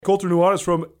Colter Nuanez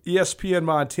from ESPN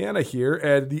Montana here,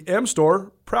 and the M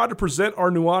Store, proud to present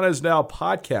our Nuanez Now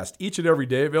podcast each and every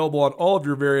day, available on all of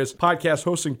your various podcast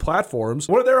hosting platforms.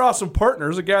 One of their awesome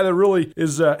partners, a guy that really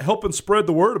is helping spread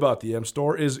the word about the M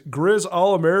Store, is Grizz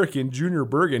All-American Junior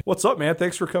Bergen. What's up, man?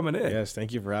 Thanks for coming in. Yes,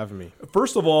 thank you for having me.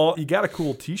 First of all, you got a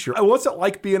cool t-shirt. What's it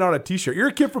like being on a t-shirt? You're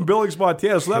a kid from Billings,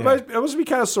 Montana, so that must be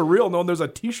kind of surreal knowing there's a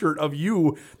t-shirt of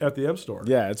you at the M Store.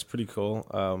 Yeah, it's pretty cool.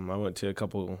 I went to a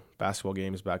couple basketball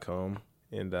games back home,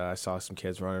 and I saw some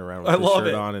kids running around with their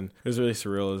shirt on, and it was really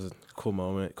surreal. It was a cool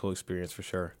moment, cool experience for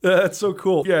sure. That's so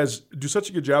cool. You guys do such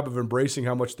a good job of embracing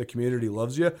how much the community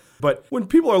loves you. But when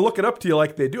people are looking up to you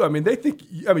like they do, they think,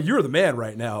 you're the man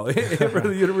right now for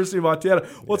the University of Montana.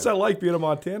 What's that like being a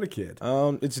Montana kid?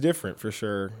 It's different for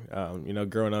sure.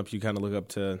 Growing up, you kind of look up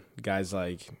to guys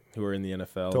like who are in the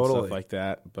NFL and stuff like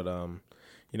that. But,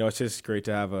 it's just great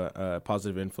to have a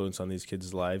positive influence on these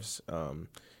kids' lives. I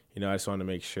just want to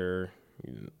make sure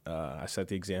I set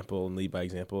the example and lead by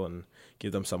example and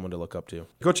give them someone to look up to.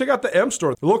 Go check out the M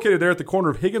Store. They're located there at the corner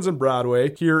of Higgins and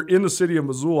Broadway here in the city of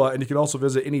Missoula, and you can also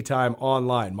visit anytime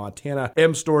online,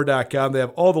 montanamstore.com. They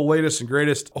have all the latest and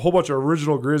greatest, a whole bunch of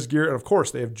original Grizz gear, and of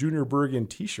course, they have Junior Bergen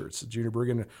t-shirts. Junior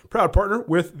Bergen, proud partner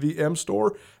with the M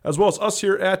Store, as well as us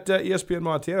here at ESPN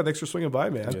Montana. Thanks for swinging by,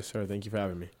 man. Yes, sir. Thank you for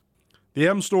having me. The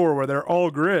M Store, where they're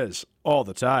all Grizz all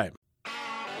the time.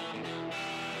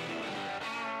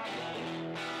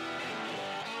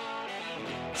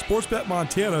 Sportsbet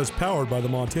Montana is powered by the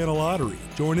Montana Lottery.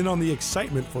 Join in on the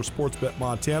excitement for Sportsbet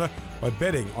Montana by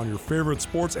betting on your favorite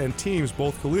sports and teams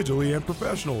both collegially and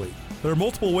professionally. There are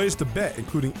multiple ways to bet,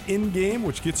 including in-game,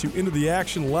 which gets you into the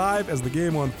action live as the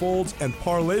game unfolds, and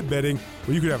parlay betting,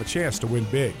 where you could have a chance to win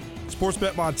big.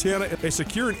 Sportsbet Montana, a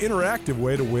secure and interactive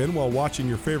way to win while watching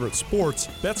your favorite sports.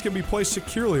 Bets can be placed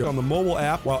securely on the mobile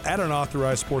app while at an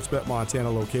authorized Sportsbet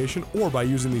Montana location or by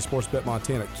using the Sportsbet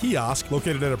Montana kiosk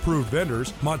located at approved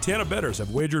vendors. Montana bettors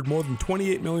have wagered more than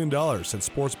 $28 million since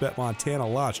Sportsbet Montana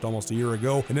launched almost a year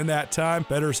ago, and in that time,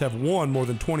 bettors have won more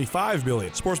than $25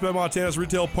 million. Sportsbet Montana's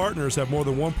retail partners have more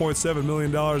than $1.7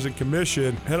 million in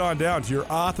commission. Head on down to your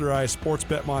authorized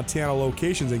Sportsbet Montana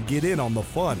locations and get in on the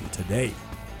fun today.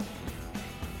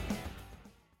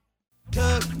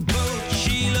 Tugboat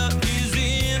Sheila is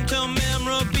into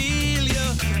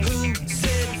memorabilia. Who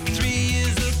said 3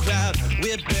 is a crowd?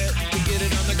 We're bet to get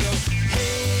it on the go.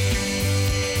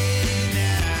 Hey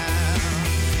now,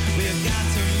 we've got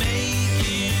to make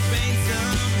it rain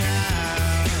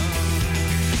somehow.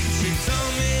 She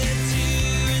told me to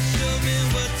and showed me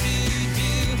what to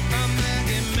do. I'm like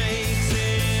it makes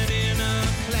it in a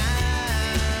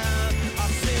cloud. I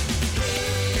said,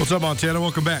 hey. What's up, Montana?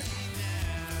 Welcome back.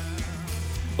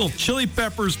 Little Chili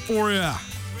Peppers for you.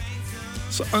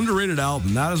 It's an underrated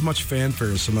album. Not as much fanfare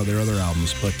as some of their other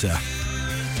albums, but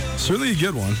certainly a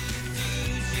good one.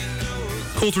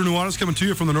 Colter Nuanez coming to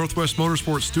you from the Northwest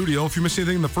Motorsports Studio. If you missed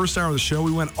anything in the first hour of the show,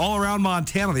 we went all around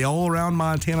Montana, the All Around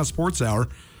Montana Sports Hour,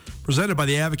 presented by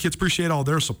the Advocates. Appreciate all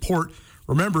their support.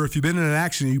 Remember, if you've been in an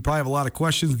accident, you probably have a lot of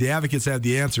questions. The Advocates have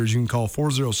the answers. You can call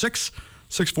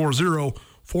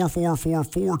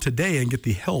 406-640-4444 today and get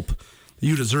the help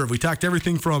you deserve. We talked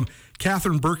everything from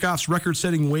Catherine Burkhoff's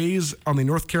record-setting ways on the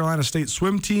North Carolina State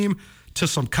swim team to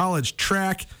some college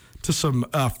track to some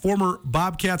former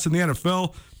Bobcats in the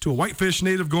NFL to a Whitefish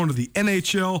native going to the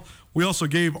NHL. We also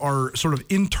gave our sort of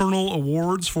internal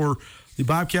awards for the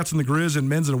Bobcats and the Grizz in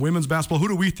men's and women's basketball. Who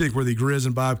do we think were the Grizz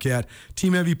and Bobcat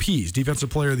team MVPs,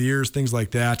 Defensive Player of the Years, things like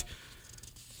that.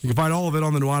 You can find all of it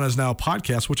on the Nuanez Now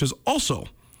podcast, which is also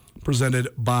presented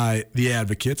by the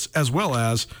Advocates, as well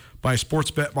as by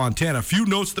Sportsbet Montana. A few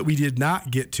notes that we did not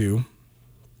get to.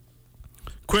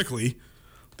 Quickly,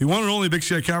 the one and only Big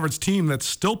Sky Conference team that's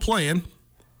still playing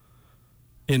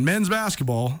in men's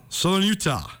basketball, Southern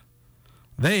Utah.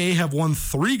 They have won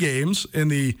 3 games in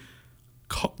the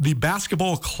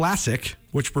Basketball Classic,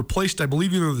 which replaced, I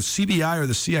believe, either the CBI or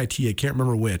the CIT. I can't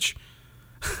remember which.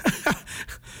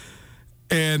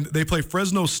 And they play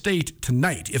Fresno State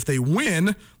tonight. If they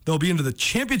win, they'll be into the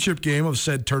championship game of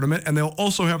said tournament, and they'll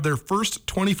also have their first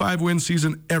 25-win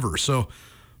season ever. So,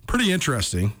 pretty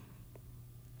interesting.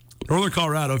 Northern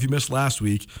Colorado, if you missed last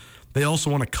week, they also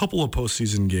won a couple of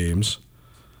postseason games,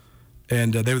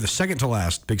 and they were the second to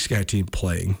last Big Sky team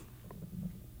playing.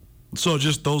 So,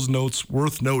 just those notes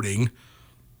worth noting.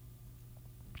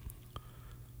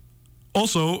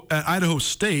 Also, at Idaho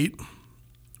State,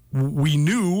 we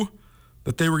knew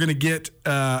that they were going to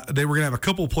have a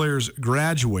couple players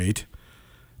graduate,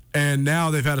 and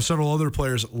now they've had several other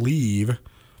players leave.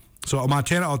 So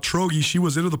Montana Altrogi, she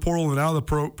was into the portal and out of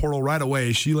the portal right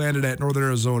away. She landed at Northern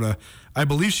Arizona. I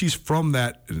believe she's from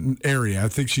that area. I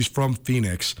think she's from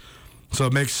Phoenix. So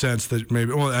it makes sense that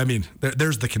maybe, well, I mean,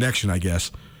 there's the connection, I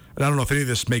guess. And I don't know if any of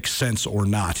this makes sense or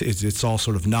not. It's all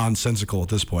sort of nonsensical at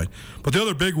this point. But the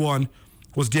other big one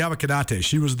was Diaba Kanate.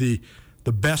 She was the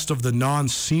best of the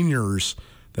non-seniors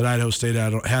that Idaho State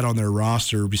had on their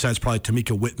roster, besides probably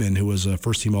Tamika Whitman, who was a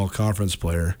first-team all-conference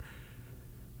player.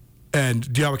 And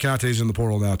Diaba Kanate's in the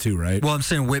portal now too, right? Well, I'm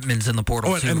saying Whitman's in the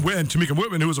portal too. And Tamika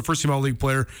Whitman, who was a first-team all-league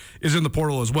player, is in the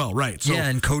portal as well, right? So, yeah,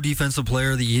 and co-defensive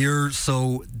player of the year.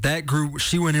 So that group,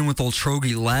 she went in with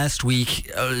Oltrogi last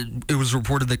week. It was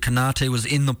reported that Kanate was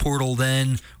in the portal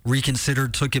then,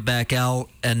 reconsidered, took it back out,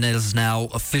 and is now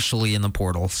officially in the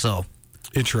portal. So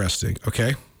interesting.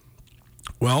 Okay.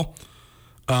 Well,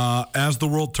 as the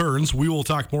world turns, we will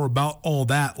talk more about all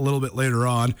that a little bit later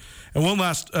on. And one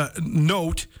last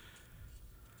note.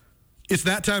 It's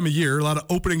that time of year, a lot of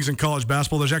openings in college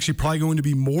basketball. There's actually probably going to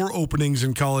be more openings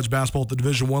in college basketball at the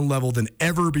Division I level than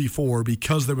ever before,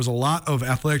 because there was a lot of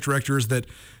athletic directors that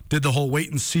did the whole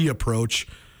wait-and-see approach.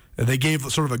 They gave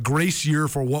sort of a grace year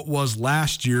for what was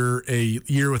last year, a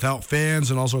year without fans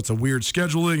and all sorts of weird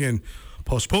scheduling and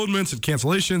postponements and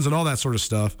cancellations and all that sort of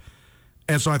stuff.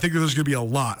 And so I think that there's going to be a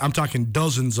lot. I'm talking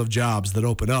dozens of jobs that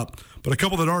open up. But a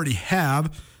couple that already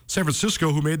have, San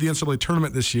Francisco, who made the NCAA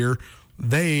tournament this year,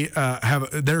 they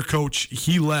have their coach,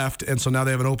 he left, and so now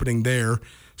they have an opening there.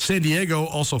 San Diego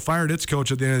also fired its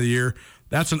coach at the end of the year.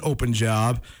 That's an open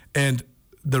job. And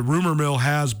the rumor mill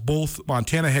has both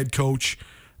Montana head coach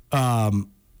Travis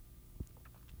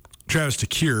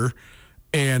DeCuire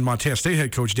and Montana State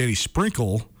head coach Danny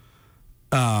Sprinkle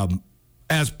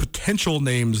as potential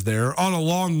names there on a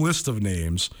long list of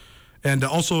names. And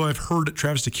also I've heard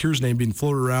Travis DeCuire's name being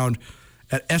floated around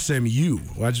at SMU.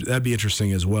 That'd be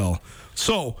interesting as well.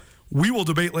 So we will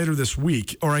debate later this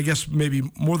week, or I guess maybe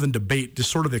more than debate, just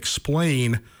sort of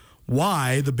explain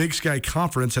why the Big Sky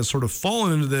Conference has sort of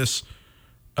fallen into this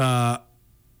rut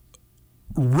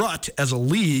as a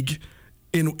league.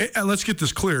 And let's get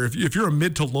this clear. If you're a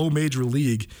mid to low major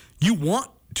league, you want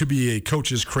to be a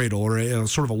coach's cradle or a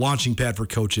sort of a launching pad for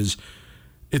coaches.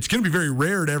 It's going to be very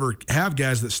rare to ever have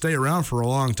guys that stay around for a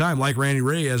long time, like Randy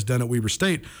Ray has done at Weber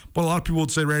State. But a lot of people would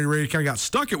say Randy Ray kind of got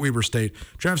stuck at Weber State.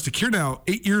 Travis DeCuire now,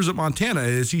 8 years at Montana.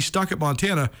 Is he stuck at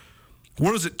Montana?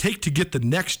 What does it take to get the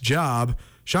next job?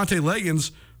 Shante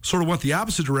Legans sort of went the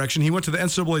opposite direction. He went to the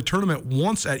NCAA tournament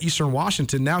once at Eastern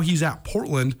Washington. Now he's at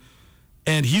Portland,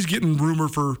 and he's getting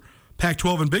rumored for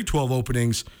Pac-12 and Big 12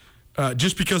 openings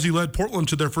just because he led Portland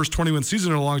to their first 20-win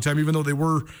season in a long time, even though they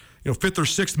were fifth or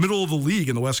sixth, middle of the league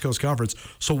in the West Coast Conference.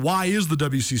 So why is the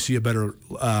WCC a better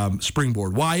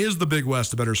springboard? Why is the Big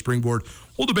West a better springboard?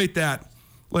 We'll debate that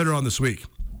later on this week.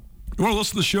 You want to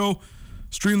listen to the show,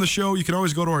 stream the show, you can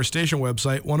always go to our station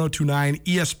website,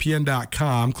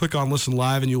 1029ESPN.com. Click on Listen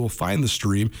Live, and you will find the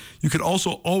stream. You can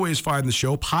also always find the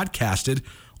show podcasted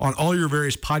on all your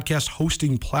various podcast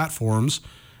hosting platforms,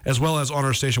 as well as on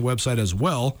our station website as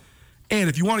well. And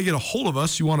if you want to get a hold of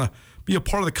us, you want to be a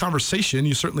part of the conversation,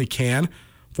 you certainly can.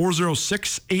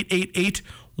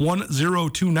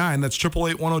 406-888-1029. That's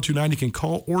 888-1029. You can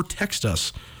call or text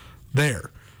us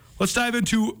there. Let's dive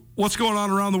into what's going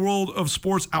on around the world of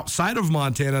sports outside of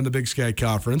Montana and the Big Sky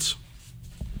Conference.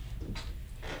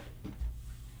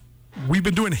 We've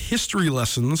been doing history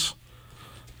lessons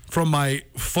from my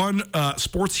fun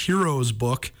Sports Heroes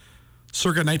book,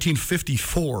 circa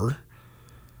 1954.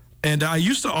 And I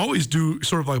used to always do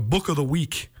sort of like book of the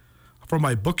week from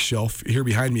my bookshelf here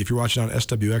behind me. If you're watching on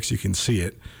SWX, you can see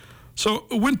it. So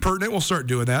when pertinent, we'll start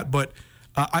doing that. But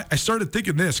I started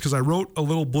thinking this because I wrote a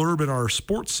little blurb in our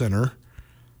sports center,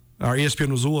 our ESPN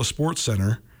Missoula Sports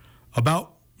Center,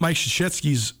 about Mike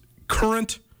Krzyzewski's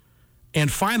current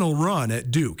and final run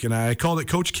at Duke. And I called it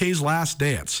Coach K's Last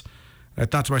Dance. And I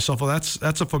thought to myself, well, that's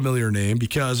a familiar name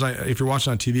because if you're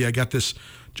watching on TV, I got this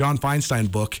John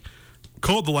Feinstein book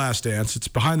called The Last Dance. It's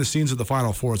behind the scenes of the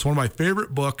Final Four. It's one of my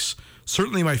favorite books,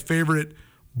 certainly my favorite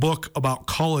book about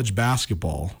college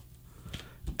basketball.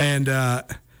 And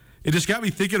it just got me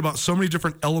thinking about so many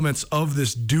different elements of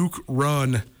this Duke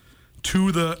run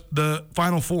to the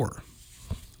Final Four.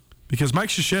 Because Mike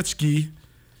Krzyzewski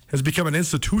has become an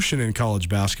institution in college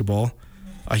basketball.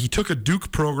 He took a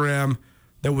Duke program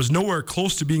that was nowhere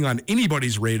close to being on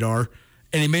anybody's radar,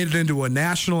 and he made it into a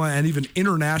national and even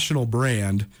international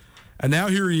brand. And now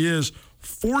here he is,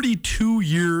 42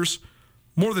 years,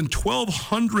 more than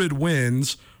 1,200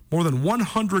 wins, more than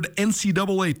 100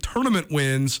 NCAA tournament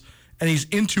wins, and he's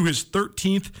into his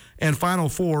 13th and Final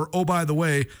Four. Oh, by the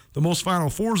way, the most Final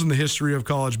Fours in the history of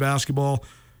college basketball,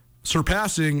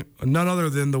 surpassing none other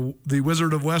than the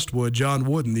Wizard of Westwood, John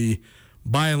Wooden, the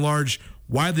by and large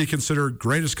widely considered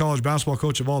greatest college basketball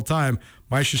coach of all time,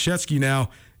 Mike Krzyzewski, now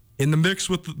in the mix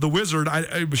with the Wizard.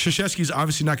 Krzyzewski's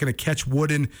obviously not going to catch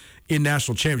Wooden in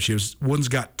national championships. Wooden's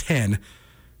got 10.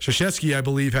 Krzyzewski, I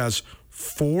believe, has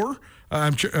 4.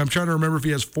 I'm trying to remember if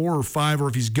he has 4 or 5, or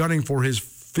if he's gunning for his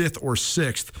 5th or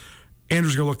 6th.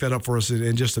 Andrew's going to look that up for us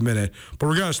in just a minute. But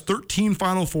regardless, 13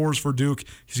 Final Fours for Duke.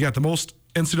 He's got the most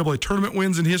NCAA tournament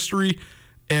wins in history,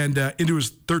 and into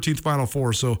his 13th Final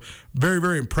Four. So very,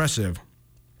 very impressive.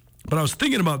 But I was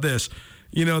thinking about this.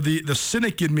 You know, the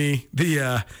cynic in me,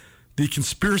 the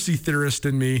conspiracy theorist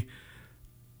in me,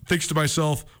 thinks to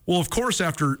myself, well, of course,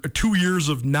 after 2 years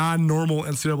of non-normal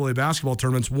NCAA basketball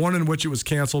tournaments, one in which it was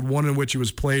canceled, one in which it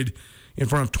was played in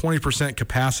front of 20%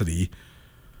 capacity,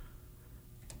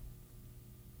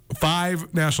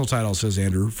 5 national titles, says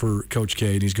Andrew, for Coach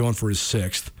K, and he's going for his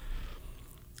 6th.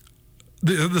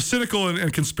 The cynical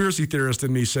and conspiracy theorist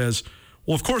in me says,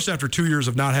 well, of course, after 2 years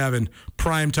of not having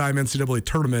primetime NCAA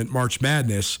tournament March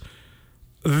Madness,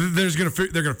 they're going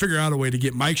to figure out a way to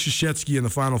get Mike Krzyzewski in the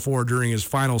Final Four during his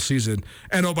final season.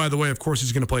 And, oh, by the way, of course,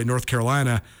 he's going to play North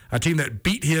Carolina, a team that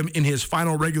beat him in his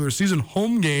final regular season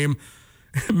home game,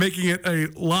 making it a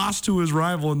loss to his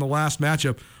rival in the last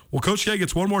matchup. Well, Coach K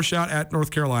gets one more shot at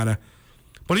North Carolina.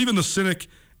 But even the cynic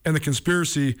and the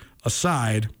conspiracy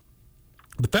aside,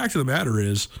 the fact of the matter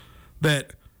is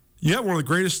that you have one of the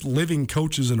greatest living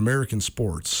coaches in American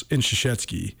sports in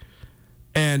Krzyzewski.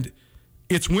 And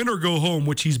it's win or go home,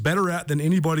 which he's better at than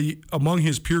anybody among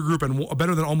his peer group and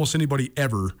better than almost anybody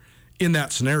ever in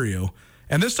that scenario.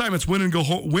 And this time it's win or go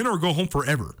home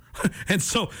forever. And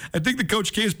so I think the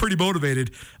Coach K is pretty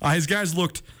motivated. His guys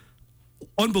looked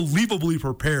unbelievably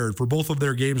prepared for both of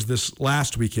their games this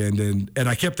last weekend, and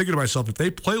I kept thinking to myself, if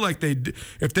Duke plays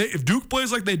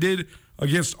like they did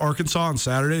against Arkansas on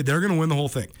Saturday, they're going to win the whole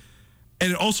thing.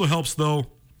 And it also helps, though,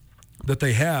 that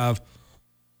they have,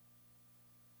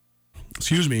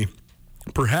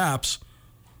 perhaps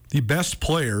the best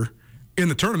player in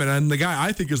the tournament, and the guy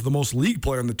I think is the most league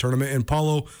player in the tournament, in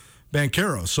Paolo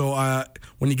Banchero. So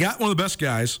when you got one of the best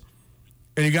guys,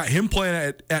 and you got him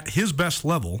playing at his best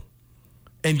level,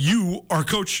 and you are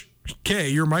Coach K,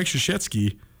 you're Mike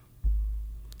Krzyzewski,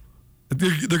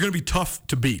 they're going to be tough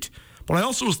to beat. But I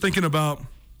also was thinking about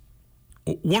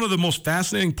one of the most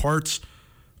fascinating parts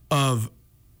of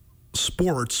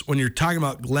sports when you're talking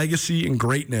about legacy and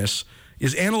greatness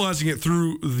is analyzing it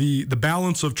through the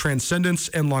balance of transcendence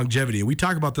and longevity. We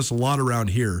talk about this a lot around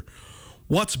here.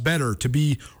 What's better, to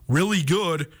be really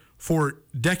good for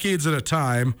decades at a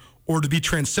time, or to be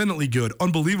transcendently good,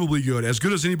 unbelievably good, as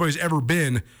good as anybody's ever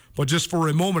been, but just for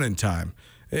a moment in time?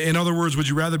 In other words, would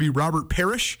you rather be Robert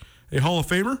Parrish, a Hall of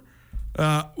Famer,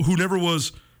 who never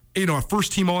was a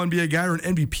first-team All-NBA guy or an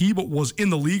MVP, but was in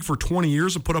the league for 20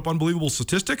 years and put up unbelievable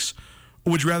statistics?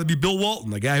 Or would you rather be Bill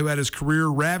Walton, the guy who had his career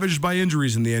ravaged by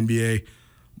injuries in the NBA,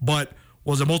 but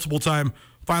was a multiple-time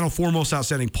Final Four most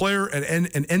outstanding player, an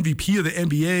MVP of the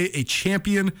NBA, a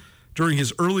champion during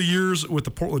his early years with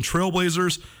the Portland Trail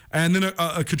Blazers, and then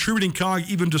a contributing cog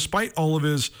even despite all of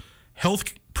his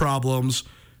health problems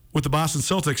with the Boston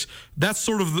Celtics? That's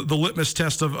sort of the litmus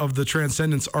test of the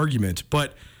transcendence argument.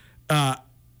 But the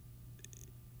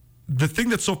thing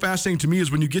that's so fascinating to me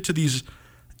is when you get to these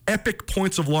epic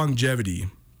points of longevity,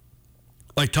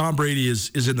 like Tom Brady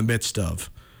is in the midst of.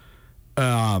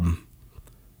 I'm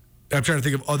trying to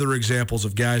think of other examples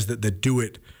of guys that do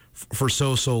it for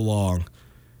so long.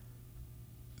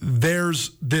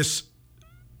 There's this.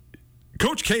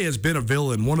 Coach K has been a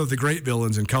villain, one of the great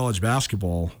villains in college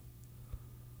basketball,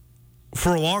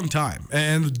 for a long time.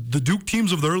 And the Duke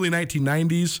teams of the early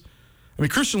 1990s, I mean,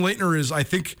 Christian Laettner is, I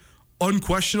think,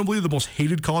 unquestionably the most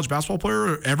hated college basketball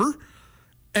player ever.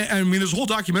 I mean, there's a whole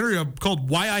documentary called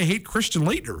Why I Hate Christian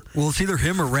Laettner. Well, it's either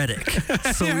him or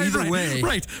Redick. So yeah, either way.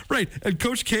 Right. And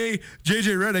Coach K,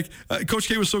 JJ Redick, Coach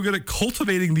K was so good at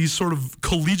cultivating these sort of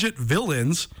collegiate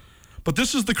villains. But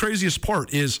this is the craziest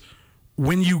part, is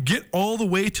when you get all the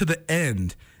way to the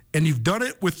end and you've done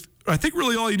it with, I think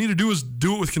really all you need to do is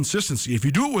do it with consistency. If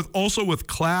you do it also with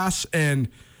class and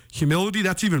humility,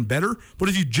 that's even better. But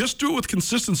if you just do it with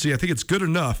consistency, I think it's good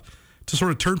enough to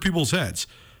sort of turn people's heads.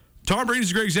 Tom Brady's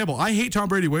a great example. I hate Tom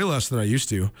Brady way less than I used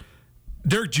to.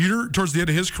 Derek Jeter, towards the end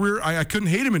of his career, I couldn't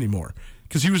hate him anymore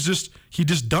because he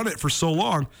just done it for so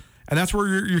long. And that's where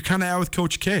you're kind of at with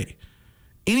Coach K.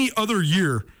 Any other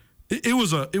year, it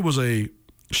was a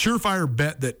surefire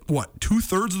bet that,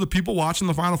 2/3 of the people watching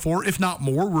the Final Four, if not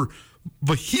more, were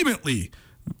vehemently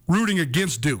rooting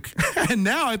against Duke. And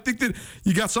now I think that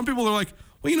you got some people that are like,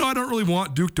 well, I don't really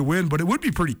want Duke to win, but it would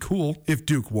be pretty cool if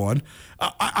Duke won.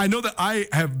 I know that I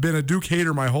have been a Duke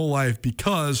hater my whole life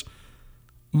because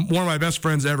one of my best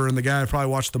friends ever, and the guy I probably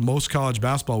watched the most college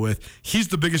basketball with, he's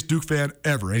the biggest Duke fan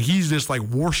ever. And he's just like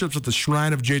worships at the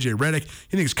shrine of J.J. Redick.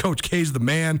 He thinks Coach K's the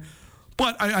man.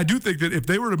 But I do think that if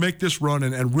they were to make this run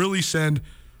and really send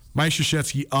Mike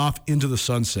Krzyzewski off into the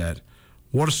sunset,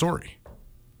 what a story.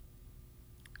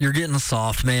 You're getting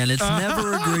soft, man. It's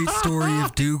never a great story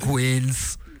if Duke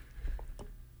wins.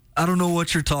 I don't know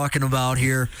what you're talking about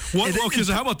here.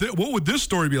 How about this? What would this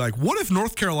story be like? What if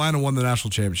North Carolina won the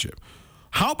national championship?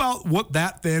 How about what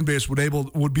that fan base would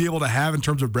be able to have in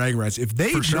terms of bragging rights if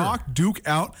they knock Duke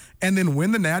out and then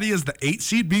win the Natty as the 8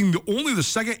 seed, being only the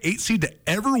second 8 seed to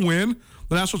ever win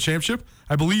the national championship?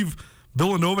 I believe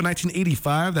Villanova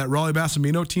 1985, that Raleigh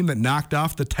Massimino team that knocked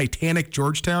off the Titanic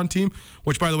Georgetown team,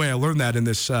 which, by the way, I learned that in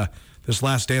this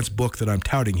Last Dance book that I'm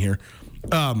touting here.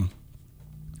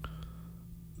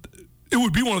 It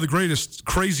would be one of the greatest,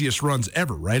 craziest runs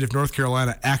ever, right, if North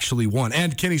Carolina actually won.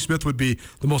 And Kenny Smith would be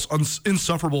the most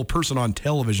insufferable person on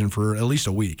television for at least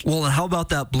a week. Well, and how about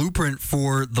that blueprint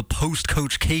for the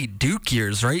post-Coach K Duke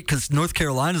years, right? Because North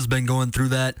Carolina's been going through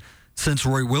that since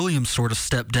Roy Williams sort of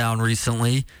stepped down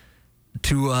recently.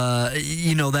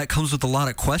 That comes with a lot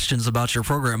of questions about your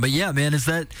program. But, yeah, man, is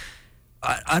that...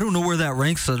 I don't know where that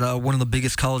ranks at one of the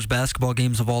biggest college basketball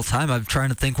games of all time. I'm trying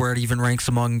to think where it even ranks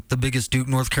among the biggest Duke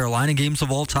North Carolina games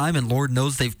of all time, and Lord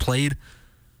knows they've played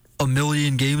a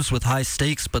million games with high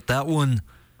stakes, but that one,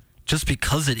 just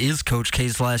because it is Coach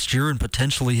K's last year and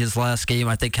potentially his last game,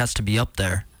 I think has to be up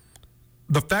there.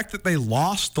 The fact that they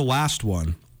lost the last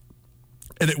one,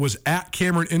 and it was at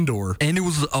Cameron Indoor. And it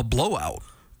was a blowout.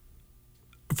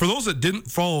 For those that didn't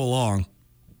follow along,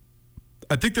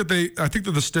 I think that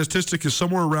the statistic is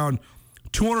somewhere around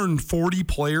 240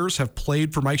 players have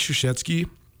played for Mike Krzyzewski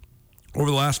over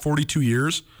the last 42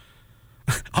 years.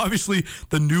 Obviously,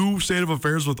 the new state of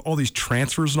affairs with all these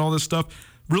transfers and all this stuff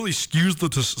really skews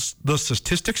the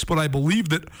statistics, but I believe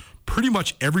that pretty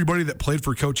much everybody that played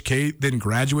for Coach K then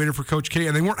graduated for Coach K,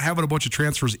 and they weren't having a bunch of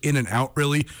transfers in and out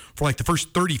really for like the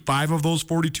first 35 of those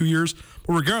 42 years.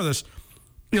 But regardless,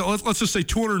 let's just say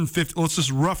 250, let's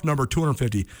just rough number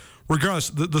 250. Regardless,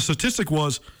 the statistic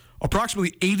was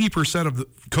approximately 80% of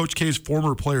Coach K's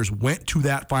former players went to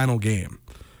that final game.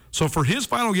 So for his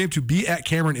final game to be at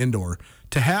Cameron Indoor,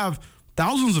 to have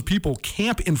thousands of people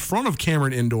camp in front of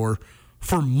Cameron Indoor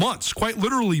for months, quite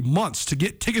literally months, to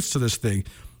get tickets to this thing,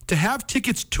 to have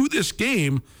tickets to this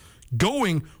game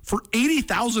going for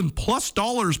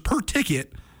 $80,000+ per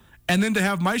ticket, and then to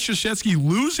have Mike Krzyzewski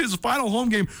lose his final home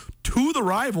game to the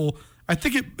rival, I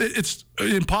think it's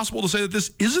impossible to say that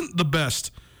this isn't the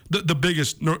best, the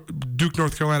biggest Duke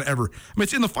North Carolina ever. I mean,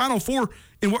 it's in the Final Four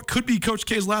in what could be Coach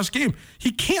K's last game.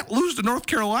 He can't lose to North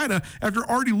Carolina after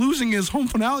already losing his home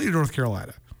finale to North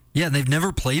Carolina. Yeah, they've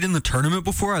never played in the tournament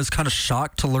before. I was kind of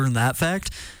shocked to learn that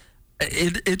fact.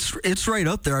 It's right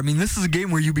up there. I mean, this is a game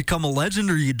where you become a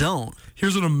legend or you don't.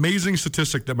 Here's an amazing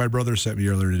statistic that my brother sent me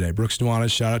earlier today. Brooks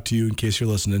Nuanez, shout out to you in case you're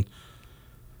listening.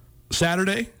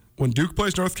 Saturday, when Duke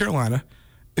plays North Carolina,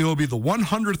 it will be the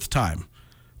 100th time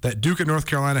that Duke and North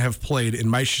Carolina have played in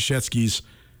Mike Krzyzewski's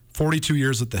 42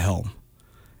 years at the helm.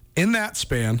 In that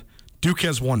span, Duke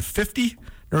has won 50,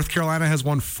 North Carolina has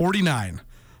won 49.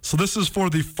 So this is for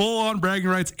the full-on bragging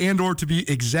rights and or to be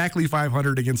exactly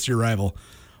 500 against your rival.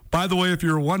 By the way, if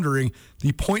you're wondering,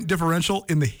 the point differential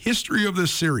in the history of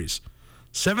this series,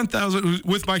 7,000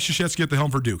 with Mike Krzyzewski at the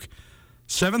helm for Duke,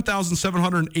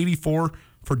 7,784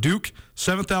 for Duke,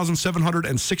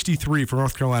 7,763 for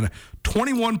North Carolina.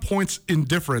 21 points in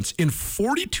difference in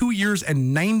 42 years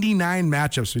and 99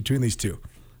 matchups between these two.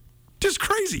 Just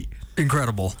crazy.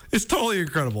 Incredible. It's totally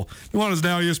incredible. Nuanez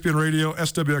now, ESPN Radio,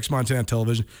 SWX Montana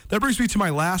Television. That brings me to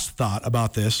my last thought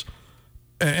about this,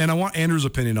 and I want Andrew's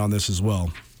opinion on this as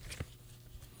well.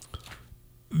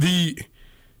 It's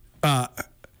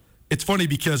funny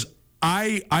because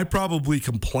I probably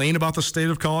complain about the state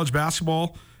of college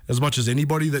basketball as much as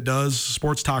anybody that does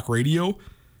sports talk radio,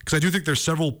 because I do think there's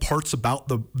several parts about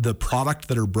the product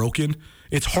that are broken.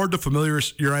 It's hard to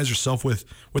familiarize yourself with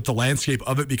the landscape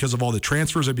of it because of all the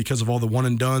transfers and because of all the one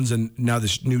and dones and now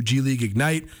this new G League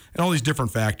Ignite and all these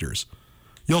different factors.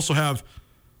 You also have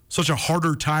such a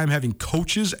harder time having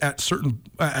coaches at certain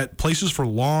at places for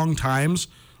long times,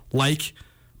 like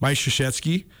Mike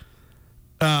Krzyzewski.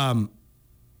 And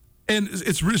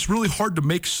it's really hard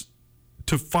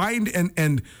to find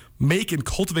and make and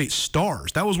cultivate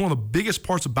stars. That was one of the biggest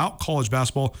parts about college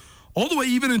basketball, all the way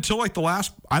even until like the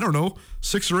last,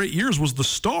 6 or 8 years was the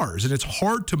stars. And it's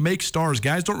hard to make stars.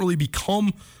 Guys don't really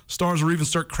become stars or even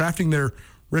start crafting their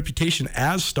reputation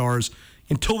as stars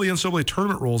until the NCAA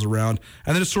tournament rolls around.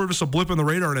 And then it's sort of just a blip in the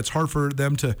radar and it's hard for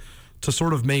them to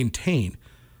sort of maintain.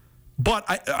 But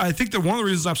I think that one of the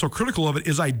reasons I'm so critical of it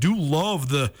is I do love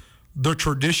the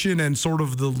tradition and sort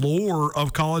of the lore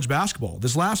of college basketball.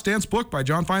 This Last Dance book by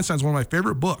John Feinstein is one of my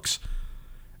favorite books.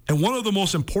 And one of the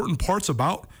most important parts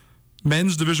about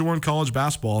men's Division I college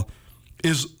basketball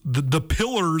is the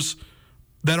pillars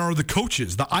that are the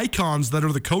coaches, the icons that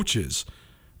are the coaches.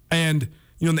 And,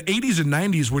 in the 80s and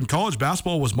 90s when college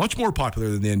basketball was much more popular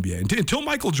than the NBA, until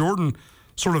Michael Jordan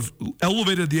sort of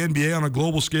elevated the NBA on a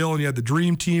global scale, and you had the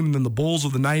Dream Team and then the Bulls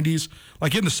of the 90s.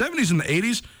 Like in the 70s and the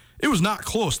 80s, it was not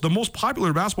close. The most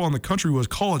popular basketball in the country was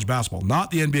college basketball,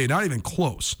 not the NBA, not even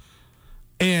close.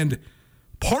 And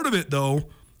part of it, though,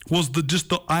 was just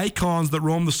the icons that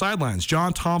roamed the sidelines.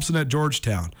 John Thompson at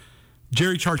Georgetown,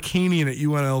 Jerry Tarkanian at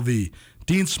UNLV,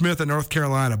 Dean Smith at North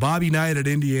Carolina, Bobby Knight at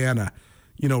Indiana,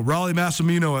 Raleigh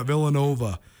Massimino at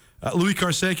Villanova, Louis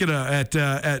Carcecchia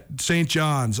at St.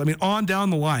 John's. I mean, on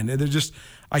down the line. And they're just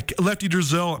Lefty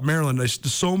Drizel at Maryland. There's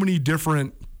so many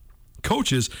different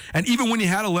coaches. And even when you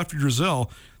had a Lefty Drizel,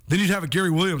 then you'd have a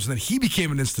Gary Williams, and then he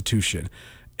became an institution.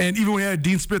 And even when you had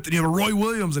Dean Smith, then you have a Roy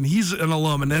Williams, and he's an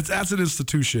alum, and that's an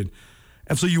institution.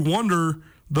 And so you wonder,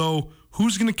 though,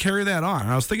 who's going to carry that on?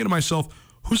 And I was thinking to myself,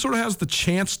 who sort of has the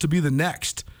chance to be the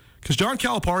next? Because John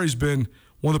Calipari's been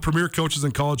one of the premier coaches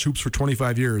in college hoops for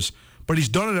 25 years, but he's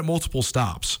done it at multiple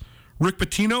stops. Rick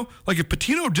Pitino, if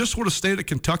Pitino just would have stayed at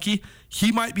Kentucky,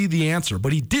 he might be the answer,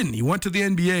 but he didn't. He went to the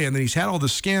NBA, and then he's had all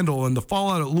this scandal and the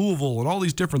fallout at Louisville and all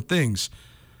these different things.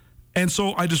 And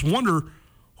so I just wonder,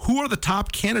 who are the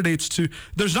top candidates to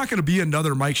 – there's not going to be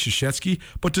another Mike Krzyzewski,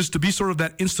 but just to be sort of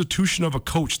that institution of a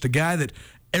coach, the guy that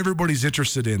everybody's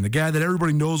interested in, the guy that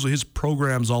everybody knows what his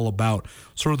program's all about,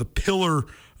 sort of the pillar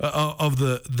of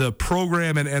the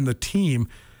program and the team.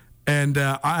 And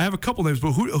I have a couple names,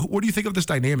 but what do you think of this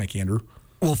dynamic, Andrew?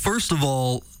 Well, first of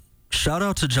all, shout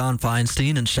out to John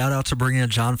Feinstein, and shout out to bringing a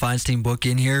John Feinstein book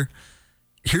in here.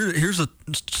 Here's a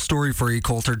story for you,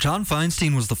 Colter. John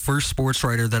Feinstein was the first sports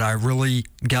writer that I really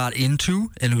got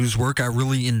into and whose work I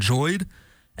really enjoyed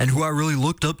and who I really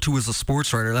looked up to as a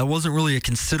sports writer. That wasn't really a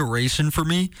consideration for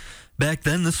me. Back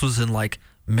then, this was in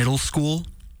middle school.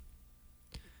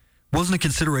 Wasn't a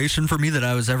consideration for me that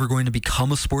I was ever going to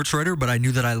become a sports writer, but I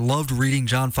knew that I loved reading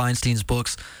John Feinstein's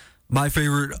books. My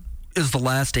favorite is The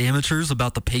Last Amateurs,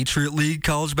 about the Patriot League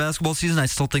college basketball season. I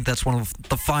still think that's one of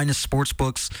the finest sports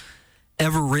books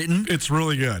ever written. It's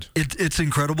really good. It's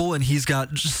incredible, and he's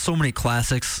got just so many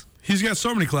classics. He's got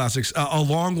so many classics. A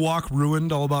Long Walk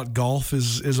Ruined, all about golf,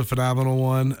 is a phenomenal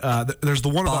one. There's the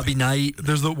one about Bobby Knight.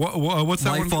 There's the what's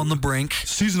that one? Life on the Brink.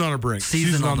 Season on a Brink.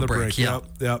 Season on the Brink.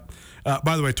 Yep.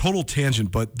 By the way, total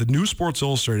tangent, but the new Sports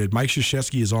Illustrated, Mike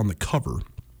Krzyzewski is on the cover,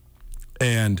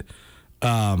 and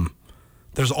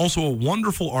there's also a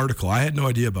wonderful article. I had no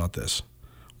idea about this.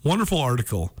 Wonderful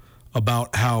article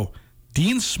about how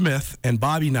Dean Smith and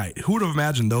Bobby Knight, who would have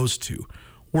imagined those two,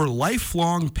 were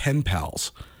lifelong pen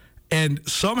pals. And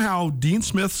somehow Dean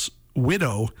Smith's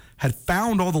widow had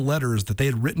found all the letters that they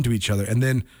had written to each other. And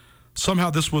then somehow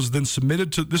this was then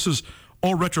submitted to, this is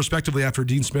all retrospectively after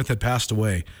Dean Smith had passed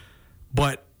away.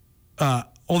 But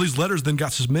all these letters then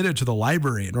got submitted to the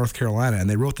library in North Carolina. And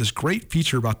they wrote this great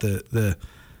feature about the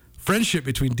friendship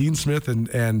between Dean Smith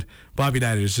and Bobby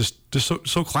Knight. It's just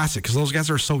so classic because those guys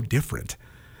are so different.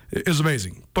 It was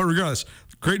amazing. But regardless,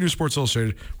 great new Sports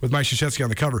Illustrated with Mike Krzyzewski on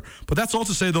the cover. But that's all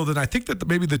to say, though, that I think that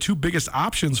maybe the two biggest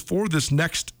options for this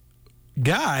next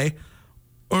guy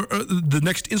or the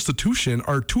next institution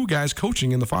are two guys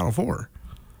coaching in the Final Four.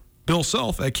 Bill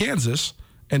Self at Kansas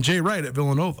and Jay Wright at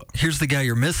Villanova. Here's the guy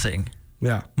you're missing.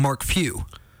 Yeah. Mark Few.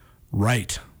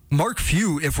 Right. Mark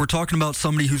Few, if we're talking about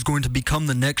somebody who's going to become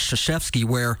the next Krzyzewski,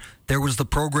 where there was the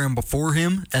program before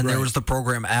him and there was the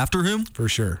program after him. For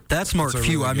sure. That's Mark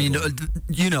Few.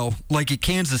 Really like at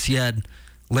Kansas, he had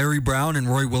Larry Brown and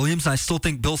Roy Williams. And I still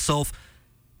think Bill Self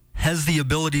has the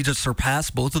ability to surpass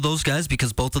both of those guys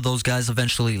because both of those guys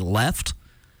eventually left.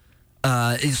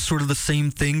 Is sort of the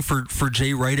same thing for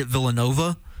Jay Wright at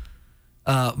Villanova.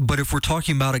 But if we're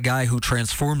talking about a guy who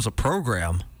transforms a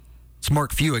program, it's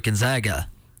Mark Few at Gonzaga.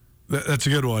 That's a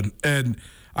good one. And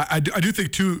I do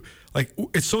think, too,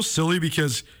 it's so silly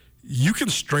because you can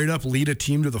straight up lead a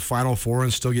team to the Final Four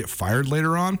and still get fired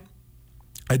later on.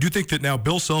 I do think that now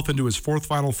Bill Self into his fourth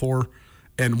Final Four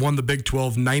and won the Big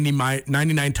 12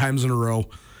 99 times in a row.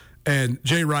 And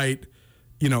Jay Wright,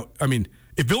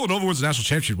 if Villanova wins the national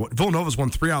championship, Villanova's won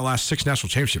 3 out of the last 6 national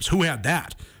championships. Who had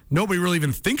that? Nobody really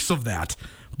even thinks of that.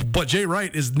 But Jay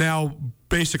Wright is now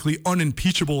basically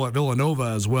unimpeachable at Villanova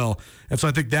as well. And so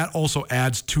I think that also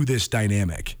adds to this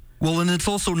dynamic. Well, and it's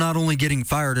also not only getting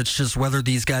fired, it's just whether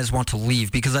these guys want to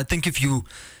leave. Because I think if you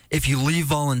leave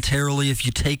voluntarily, if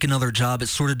you take another job, it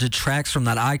sort of detracts from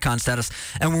that icon status.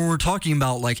 And when we're talking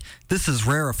about, like, this is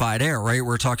rarefied air, right?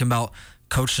 We're talking about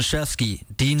Coach Krzyzewski,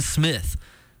 Dean Smith,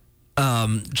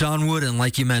 John Wooden,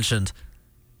 like you mentioned.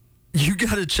 You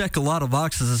got to check a lot of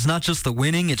boxes. It's not just the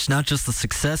winning. It's not just the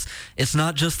success. It's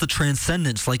not just the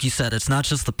transcendence, like you said. It's not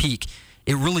just the peak.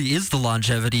 It really is the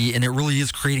longevity, and it really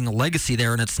is creating a legacy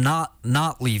there, and it's not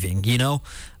leaving, you know?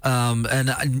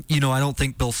 I don't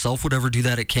think Bill Self would ever do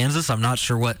that at Kansas. I'm not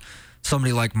sure what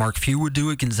somebody like Mark Few would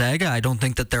do at Gonzaga. I don't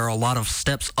think that there are a lot of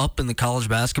steps up in the college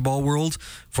basketball world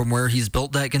from where he's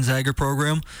built that Gonzaga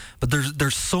program, but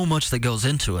there's so much that goes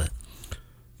into it.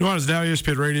 Nuanez now,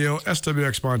 ESPN Radio,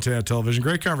 SWX Montana Television.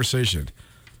 Great conversation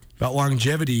about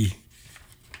longevity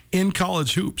in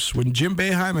college hoops. When Jim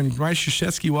Boeheim and Mike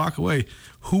Krzyzewski walk away,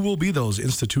 who will be those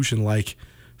institution-like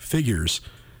figures?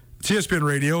 It's ESPN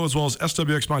Radio as well as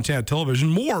SWX Montana Television.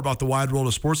 More about the wide world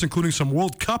of sports, including some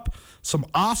World Cup, some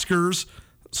Oscars,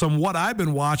 some what I've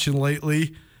been watching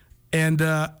lately, and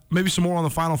maybe some more on the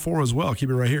Final Four as well.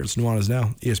 Keep it right here. It's Nuanez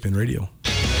Now, ESPN Radio.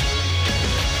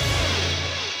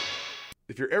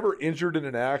 If you're ever injured in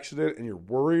an accident and you're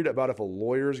worried about if a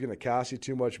lawyer is going to cost you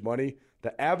too much money,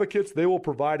 the Advocates, they will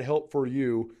provide help for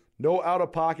you. No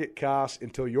out-of-pocket costs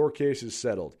until your case is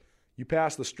settled. You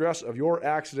pass the stress of your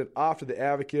accident off to the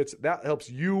Advocates. That helps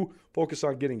you focus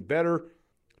on getting better.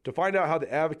 To find out how the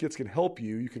Advocates can help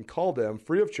you, you can call them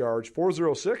free of charge,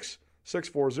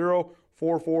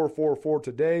 406-640-4444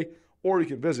 today, or you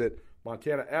can visit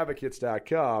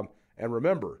MontanaAdvocates.com. And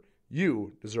remember,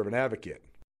 you deserve an advocate.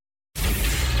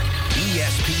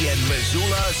 ESPN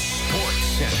Missoula Sports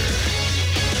Center.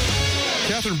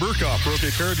 Catherine Burkhoff broke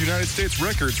a pair of United States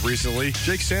records recently.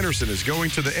 Jake Sanderson is going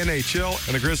to the NHL,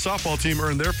 and the Grizz softball team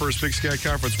earned their first Big Sky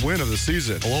Conference win of the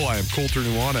season. Hello, I am Colter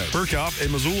Nuanez. Burkhoff, a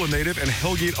Missoula native and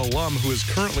Hellgate alum who is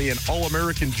currently an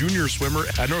All-American junior swimmer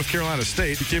at North Carolina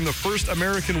State, became the first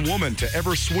American woman to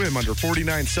ever swim under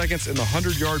 49 seconds in the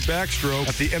 100-yard backstroke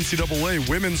at the NCAA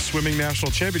Women's Swimming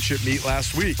National Championship meet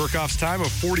last week. Burkhoff's time of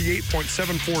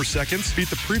 48.74 seconds beat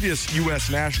the previous U.S.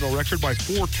 national record by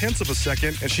 0.4 of a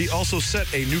second, and she also set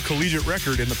a new collegiate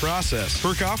record in the process.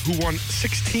 Burkhoff, who won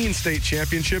 16 state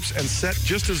championships and set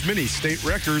just as many state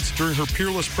records during her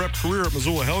peerless prep career at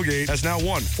Missoula Hellgate, has now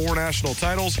won 4 national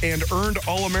titles and earned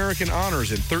All-American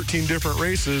honors in 13 different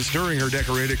races during her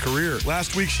decorated career.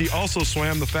 Last week, she also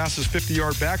swam the fastest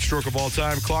 50-yard backstroke of all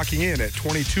time, clocking in at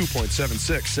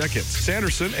 22.76 seconds.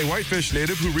 Sanderson, a Whitefish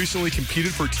native who recently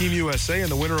competed for Team USA in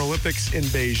the Winter Olympics in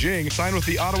Beijing, signed with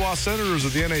the Ottawa Senators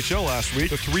of the NHL last week.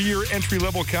 The 3-year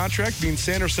entry-level contract means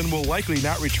Sanderson will likely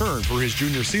not return for his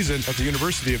junior season at the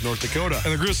University of North Dakota.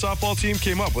 And the Grizz softball team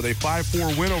came up with a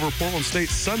 5-4 win over Portland State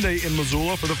Sunday in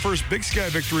Missoula for the first Big Sky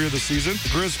victory of the season. The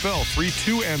Grizz fell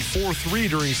 3-2 and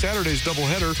 4-3 during Saturday's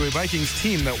doubleheader to a Vikings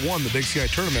team that won the Big Sky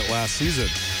tournament last season.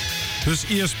 This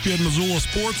ESPN Missoula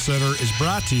Sports Center is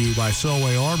brought to you by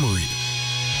Selway Armory.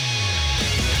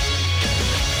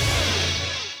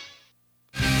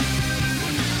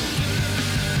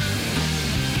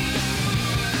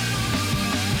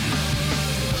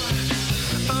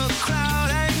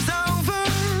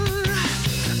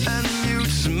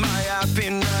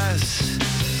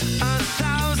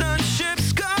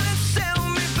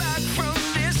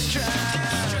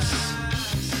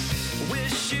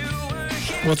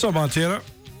 What's up, Montana?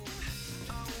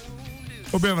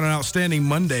 Hope you're having an outstanding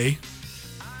Monday.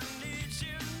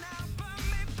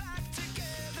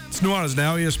 It's Nuanez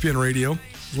Now, ESPN Radio,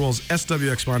 as well as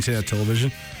SWX Montana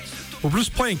Television. We're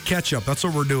just playing catch-up. That's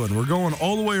what we're doing. We're going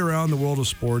all the way around the world of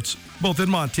sports, both in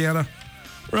Montana,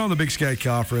 around the Big Sky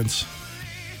Conference,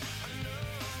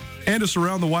 and just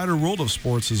around the wider world of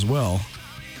sports as well.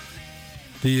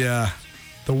 The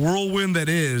whirlwind that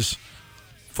is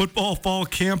football fall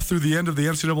camp through the end of the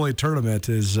NCAA tournament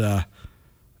is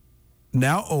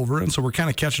now over, and so we're kind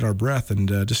of catching our breath and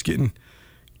just getting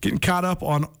caught up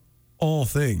on all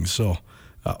things. So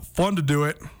fun to do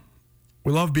it.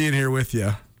 We love being here with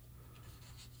you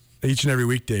each and every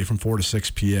weekday from 4 to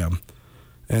 6 p.m.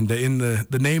 And in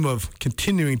the name of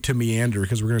continuing to meander,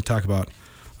 because we're going to talk about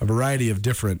a variety of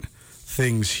different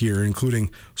things here,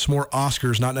 including some more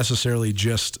Oscars, not necessarily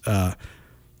just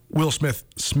Will Smith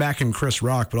smacking Chris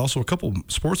Rock, but also a couple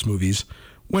sports movies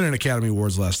winning Academy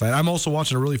Awards last night. I'm also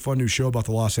watching a really fun new show about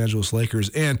the Los Angeles Lakers,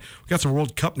 and we got some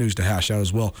World Cup news to hash out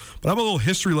as well. But I have a little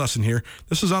history lesson here.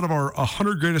 This is out of our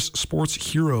 100 Greatest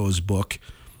Sports Heroes book,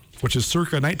 which is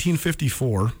circa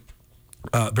 1954.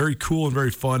 Very cool and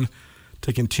very fun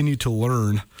to continue to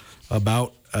learn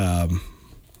about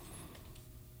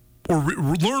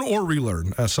learn or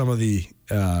relearn some of the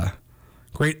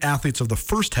great athletes of the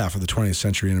first half of the 20th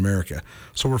century in America.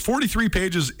 So we're 43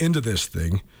 pages into this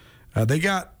thing.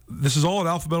 This is all in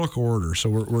alphabetical order, so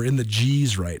we're in the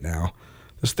G's right now.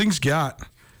 This thing's got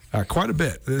quite a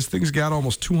bit. This thing's got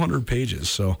almost 200 pages,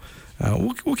 so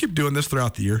we'll keep doing this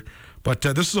throughout the year. But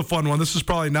this is a fun one. This is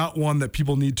probably not one that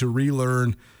people need to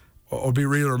relearn or be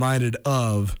reminded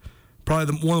of.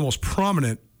 Probably one of the most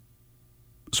prominent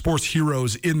sports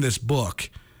heroes in this book,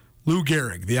 Lou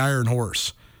Gehrig, the Iron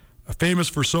Horse. Famous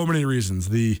for so many reasons.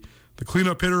 The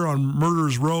cleanup hitter on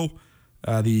Murderers Row,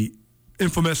 the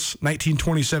infamous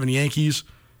 1927 Yankees,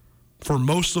 for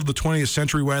most of the 20th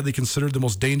century, widely considered the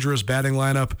most dangerous batting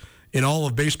lineup in all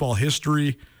of baseball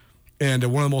history, and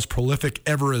one of the most prolific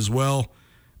ever as well.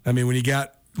 I mean, when you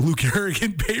got Lou Gehrig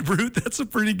and Babe Ruth, that's a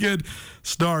pretty good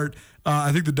start.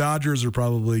 I think the Dodgers are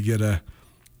probably going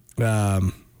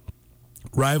to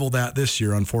rival that this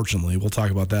year, unfortunately. We'll talk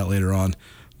about that later on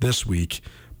this week.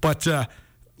 But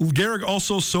Gehrig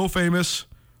also so famous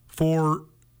for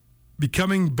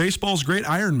becoming baseball's great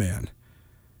Iron Man.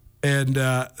 And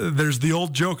there's the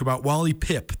old joke about Wally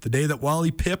Pipp. The day that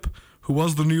Wally Pipp, who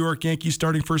was the New York Yankees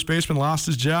starting first baseman, lost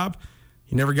his job,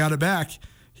 he never got it back.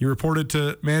 He reported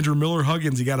to manager Miller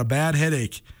Huggins he got a bad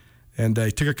headache. And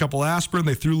he took a couple aspirin.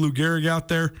 They threw Lou Gehrig out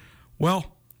there.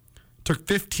 Well, took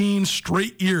 15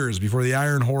 straight years before the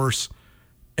Iron Horse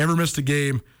ever missed a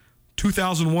game.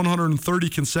 2,130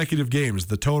 consecutive games,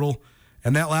 the total.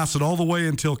 And that lasted all the way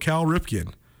until Cal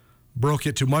Ripken broke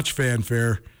it to much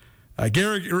fanfare.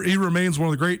 Gehrig, he remains one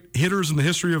of the great hitters in the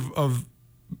history of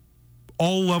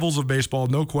all levels of baseball,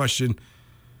 no question.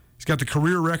 He's got the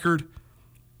career record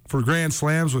for grand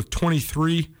slams with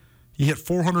 23. He hit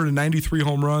 493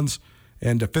 home runs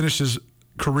and finished his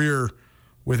career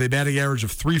with a batting average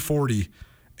of 340.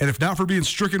 And if not for being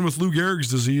stricken with Lou Gehrig's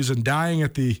disease and dying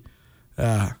at the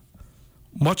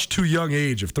much too young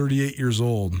age of 38 years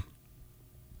old,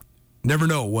 never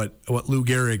know what Lou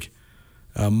Gehrig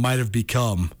might have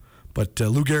become. But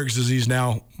Lou Gehrig's disease,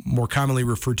 now more commonly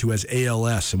referred to as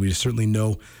ALS, and we certainly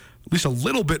know at least a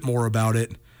little bit more about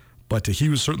it. But he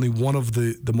was certainly one of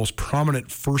the most prominent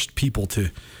first people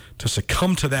to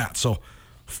succumb to that. So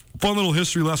fun little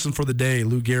history lesson for the day,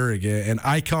 Lou Gehrig, an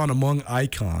icon among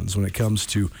icons when it comes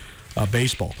to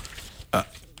baseball.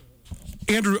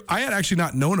 Andrew, I had actually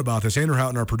not known about this. Andrew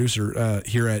Houghton, our producer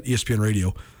here at ESPN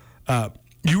Radio,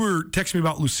 you were texting me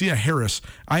about Lusia Harris.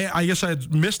 I guess I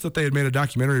had missed that they had made a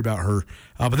documentary about her.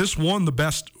 But this won the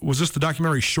best. Was this the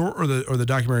documentary short or the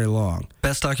documentary long?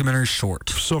 Best documentary short.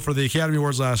 So for the Academy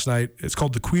Awards last night, it's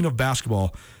called The Queen of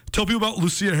Basketball. Tell people about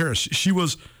Lusia Harris. She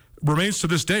remains to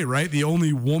this day, right, the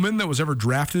only woman that was ever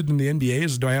drafted in the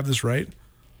NBA. Do I have this right?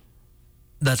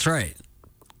 That's right.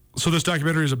 So this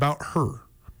documentary is about her.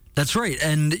 That's right.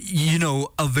 And,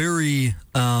 a very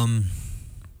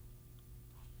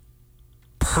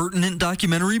pertinent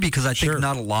documentary because I think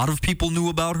not a lot of people knew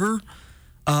about her.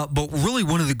 But really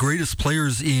one of the greatest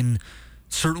players in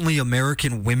certainly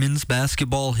American women's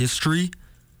basketball history.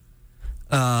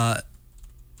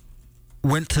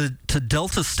 Went to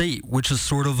Delta State, which is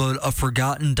sort of a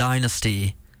forgotten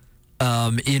dynasty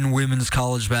in women's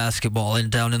college basketball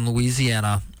down in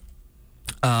Louisiana.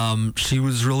 She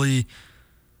was really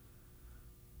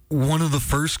one of the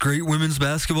first great women's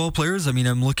basketball players. I mean,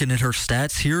 I'm looking at her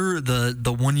stats here.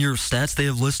 The 1 year of stats they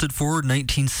have listed for her,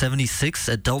 1976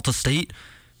 at Delta State,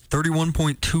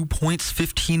 31.2 points,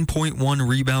 15.1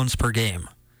 rebounds per game.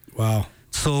 Wow.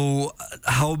 So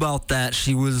how about that?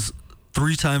 She was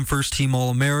 3-time first-team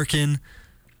All-American,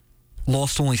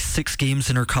 lost only 6 games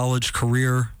in her college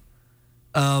career.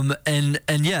 And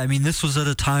yeah, I mean, this was at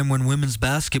a time when women's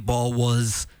basketball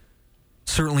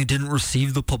certainly didn't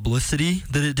receive the publicity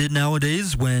that it did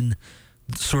nowadays, when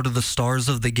sort of the stars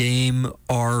of the game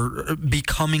are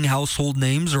becoming household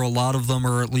names, or a lot of them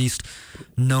are at least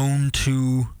known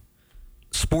to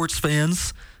sports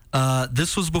fans.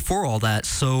 This was before all that,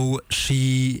 so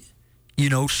she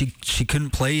couldn't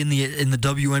play in the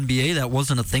WNBA. That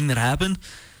wasn't a thing that happened.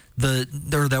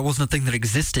 That wasn't a thing that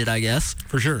existed, I guess.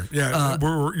 For sure. Yeah,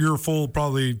 you're full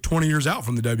probably 20 years out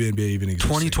from the WNBA even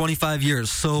existing. 25 years.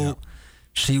 So yeah.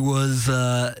 She was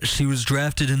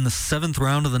drafted in the 7th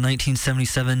round of the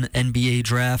 1977 NBA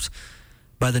draft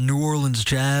by the New Orleans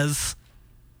Jazz,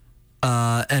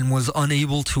 and was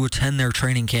unable to attend their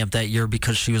training camp that year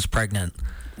because she was pregnant.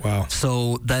 Wow.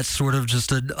 So that's sort of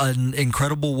just an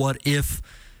incredible what if.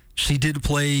 She did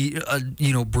play,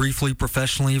 briefly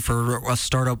professionally for a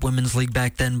startup women's league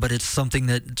back then, but it's something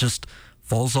that just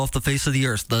falls off the face of the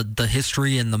earth, the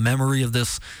history and the memory of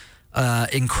this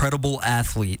incredible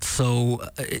athlete. So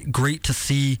great to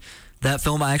see That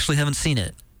film, I actually haven't seen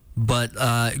it, but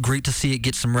great to see it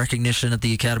get some recognition at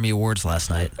the Academy Awards last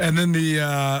night. And then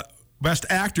the Best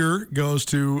Actor goes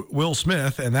to Will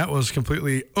Smith, and that was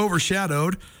completely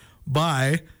overshadowed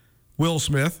by Will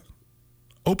Smith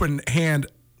open hand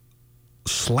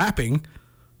slapping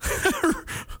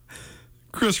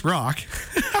Chris Rock.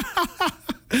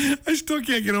 I still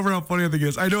can't get over how funny I think it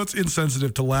is. I know it's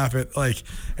insensitive to laugh at like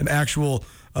an actual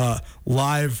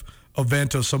live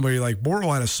event of somebody like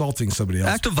borderline assaulting somebody else.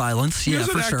 Act of violence, yeah, for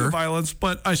sure. It is an act of violence,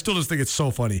 but I still just think it's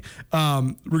so funny.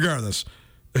 Regardless,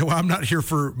 I'm not here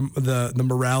for the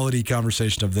morality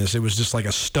conversation of this. It was just like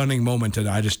a stunning moment, and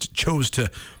I just chose to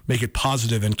make it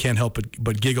positive and can't help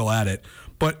but giggle at it.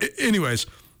 But anyways,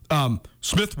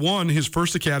 Smith won his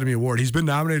first Academy Award. He's been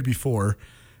nominated before,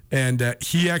 and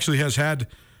he actually has had.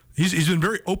 He's been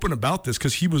very open about this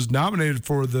because he was nominated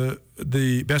for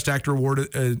the Best Actor Award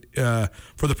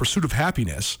for The Pursuit of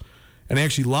Happiness, and he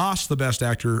actually lost the Best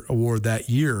Actor Award that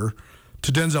year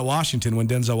to Denzel Washington when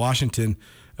Denzel Washington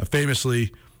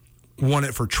famously won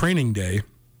it for Training Day.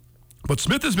 But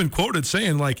Smith has been quoted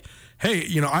saying like, hey,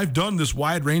 I've done this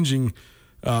wide-ranging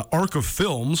arc of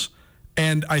films,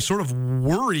 and I sort of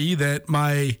worry that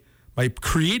my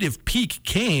creative peak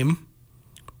came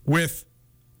with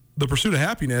The Pursuit of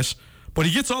Happiness, but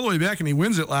he gets all the way back and he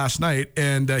wins it last night,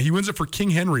 and he wins it for King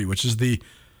Henry, which is the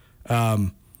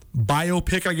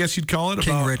biopic, I guess you'd call it.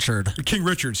 King Richard,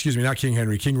 excuse me, not King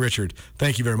Henry, King Richard.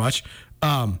 Thank you very much.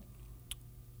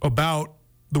 About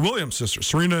the Williams sisters,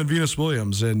 Serena and Venus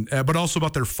Williams, and but also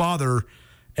about their father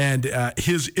and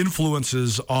his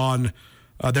influences on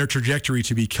their trajectory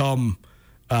to become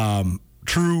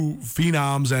true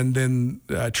phenoms and then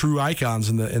true icons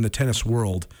in the tennis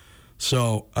world.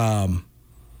 So,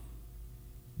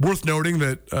 worth noting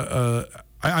that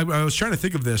I was trying to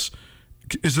think of this.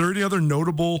 Is there any other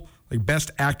notable like Best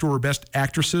Actor or Best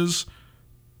Actresses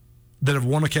that have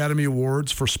won Academy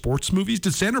Awards for sports movies?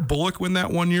 Did Sandra Bullock win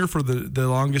that one year for The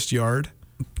Longest Yard?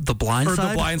 The Blind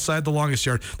Side? The Blind Side, The Longest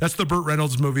Yard. That's the Burt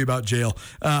Reynolds movie about jail.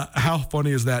 How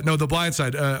funny is that? No, The Blind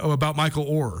Side, about Michael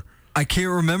Orr. I can't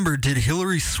remember. Did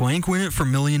Hilary Swank win it for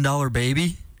 $1 Million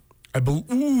Baby?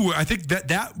 I think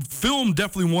that film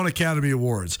definitely won Academy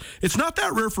Awards. It's not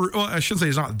that rare for. Well, I shouldn't say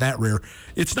it's not that rare.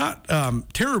 It's not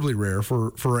terribly rare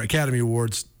for Academy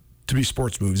Awards to be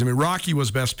sports movies. I mean, Rocky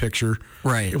was Best Picture,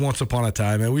 right? Once upon a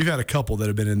time, and we've had a couple that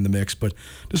have been in the mix. But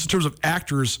just in terms of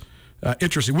actors,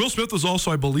 interesting. Will Smith was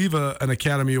also, I believe, an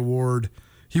Academy Award.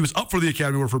 He was up for the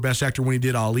Academy Award for Best Actor when he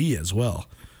did Ali as well.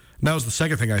 And that was the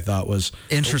second thing I thought was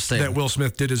interesting, that Will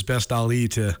Smith did his best Ali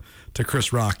to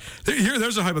Chris Rock.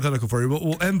 There's a hypothetical for you.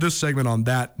 We'll end this segment on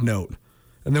that note,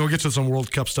 and then we'll get to some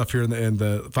World Cup stuff here in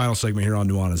the final segment here on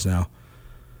Nuanez now.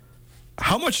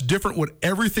 How much different would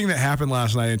everything that happened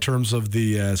last night in terms of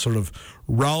the sort of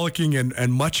rollicking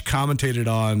and much commentated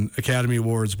on Academy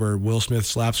Awards where Will Smith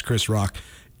slaps Chris Rock,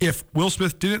 if Will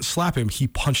Smith didn't slap him, he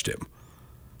punched him?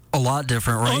 A lot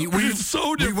different, right? It's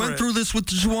so different. We went through this with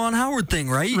the Juwan Howard thing,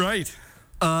 right? Right.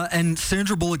 And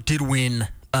Sandra Bullock did win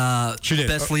she did.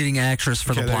 Best Leading Actress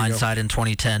for The Blind Side in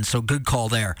 2010, so good call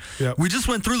there. Yep. We just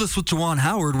went through this with Juwan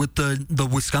Howard with the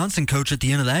Wisconsin coach at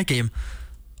the end of that game.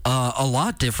 A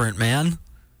lot different, man.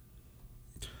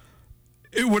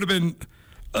 It would have been...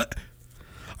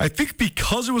 I think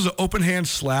because it was an open hand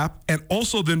slap, and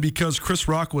also then because Chris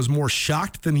Rock was more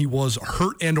shocked than he was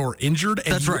hurt and or injured.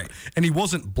 And that's right. And he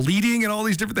wasn't bleeding and all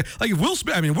these different things. Like Will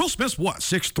Smith, Will Smith's what,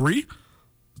 6'3"?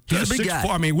 He's a big guy.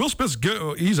 6'4". Will Smith's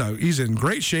good. He's in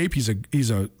great shape. He's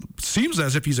a seems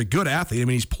as if he's a good athlete.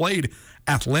 He's played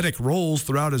athletic roles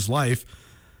throughout his life.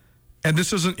 And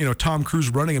this isn't, Tom Cruise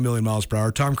running 1,000,000 miles per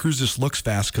hour. Tom Cruise just looks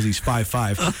fast because he's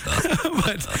 5'5".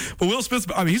 but Will Smith,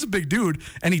 he's a big dude,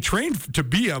 and he trained to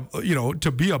be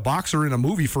a boxer in a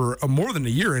movie for more than a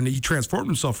year, and he transformed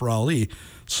himself for Ali.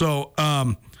 So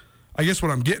I guess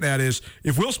what I'm getting at is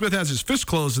if Will Smith has his fist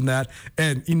closed in that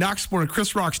and he knocks one of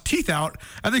Chris Rock's teeth out,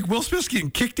 I think Will Smith's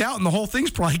getting kicked out and the whole thing's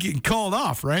probably getting called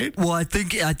off, right? Well, I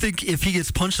think if he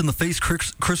gets punched in the face,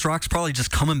 Chris Rock's probably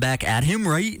just coming back at him,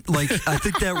 right? Like, I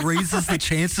think that raises the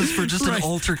chances for just an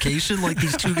altercation, like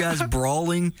these two guys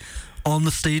brawling on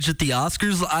the stage at the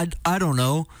Oscars. I don't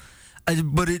know.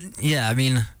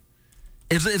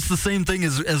 It's the same thing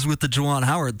as with the Juwan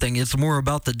Howard thing. It's more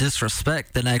about the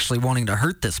disrespect than actually wanting to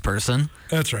hurt this person.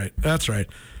 That's right.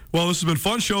 Well, this has been a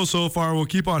fun show so far. We'll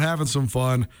keep on having some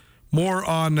fun. More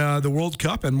on the World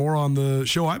Cup and more on the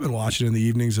show I've been watching in the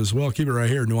evenings as well. Keep it right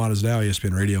here. Nuanez Now,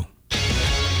 ESPN Radio.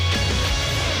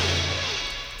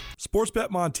 Sportsbet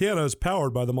Montana is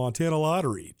powered by the Montana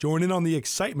Lottery. Join in on the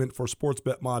excitement for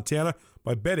Sportsbet Montana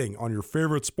by betting on your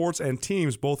favorite sports and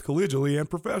teams both collegially and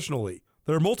professionally.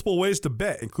 There are multiple ways to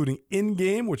bet, including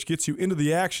in-game, which gets you into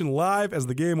the action live as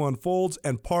the game unfolds,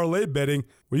 and parlay betting,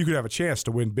 where you could have a chance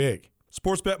to win big.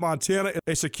 Sportsbet Montana is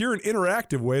a secure and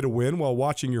interactive way to win while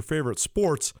watching your favorite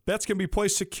sports. Bets can be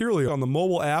placed securely on the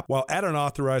mobile app while at an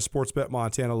authorized Sportsbet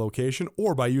Montana location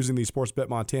or by using the Sportsbet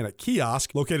Montana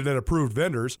kiosk located at approved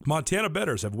vendors. Montana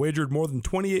bettors have wagered more than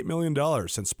 $28 million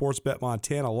since Sportsbet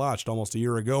Montana launched almost a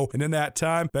year ago, and in that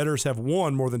time, bettors have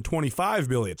won more than $25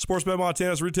 million. Sportsbet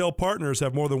Montana's retail partners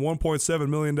have more than $1.7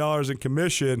 million in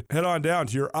commission. Head on down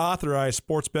to your authorized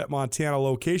Sportsbet Montana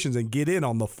locations and get in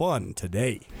on the fun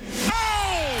today.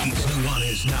 It's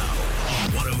Nuanez now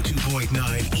on 102.9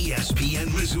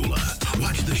 ESPN Missoula.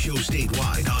 Watch the show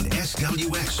statewide on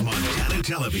SWX Montana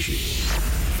Television.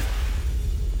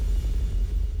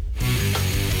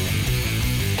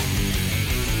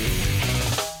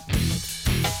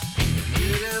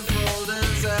 Beautiful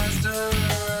disaster.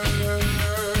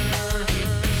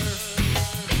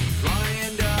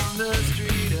 Flying down the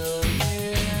street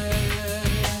again.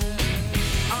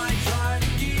 I try to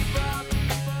keep up.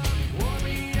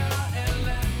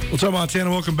 What's up, Montana?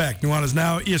 Welcome back. Nuanez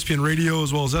Now, ESPN Radio,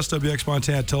 as well as SWX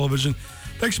Montana Television.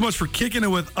 Thanks so much for kicking it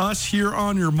with us here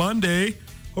on your Monday.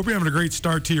 Hope you're having a great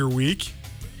start to your week.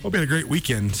 Hope you had a great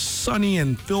weekend. Sunny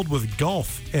and filled with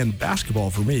golf and basketball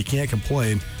for me. Can't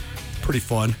complain. Pretty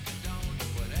fun.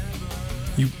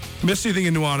 You missed anything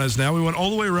in Nuanez Now? We went all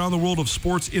the way around the world of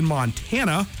sports in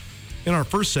Montana in our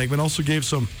first segment. Also gave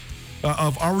some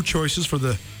of our choices for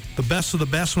the best of the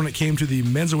best when it came to the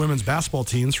men's and women's basketball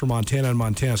teams for Montana and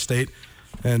Montana State.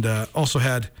 And also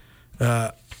had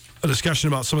a discussion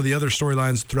about some of the other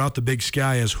storylines throughout the Big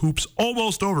Sky as hoops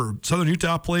almost over. Southern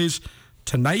Utah plays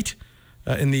tonight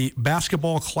in the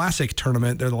Basketball Classic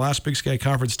tournament. They're the last Big Sky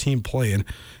Conference team playing.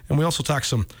 And we also talked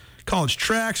some college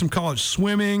track, some college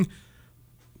swimming,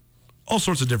 all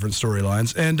sorts of different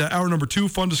storylines. And hour number 2,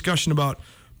 fun discussion about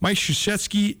Mike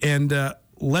Krzyzewski and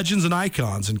legends and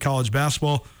icons in college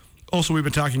basketball. Also, we've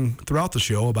been talking throughout the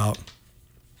show about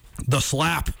the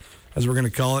slap, as we're going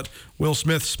to call it. Will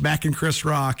Smith smacking Chris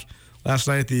Rock last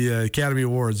night at the Academy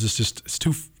Awards. It's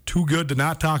too good to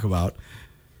not talk about.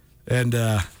 And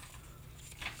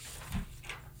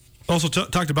also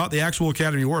talked about the actual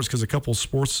Academy Awards because a couple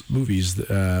sports movies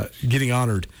getting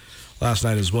honored last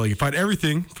night as well. You can find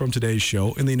everything from today's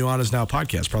show in the Nuanez Now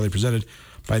podcast, probably presented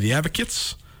by the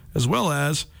Advocates, as well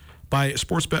as by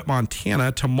Sportsbet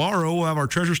Montana. Tomorrow, we'll have our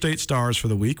Treasure State Stars for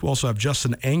the week. We'll also have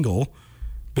Justin Engel,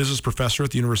 business professor at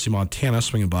the University of Montana,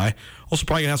 swinging by. Also,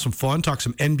 probably going to have some fun, talk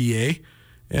some NBA,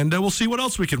 and we'll see what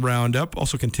else we can round up.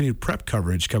 Also, continued prep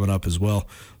coverage coming up as well.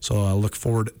 So I look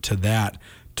forward to that,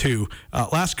 too.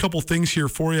 Last couple things here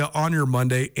for you on your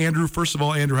Monday. Andrew, first of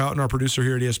all, Andrew Houghton, our producer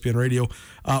here at ESPN Radio.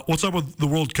 What's up with the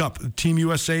World Cup? Team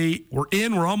USA, we're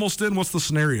in, we're almost in. What's the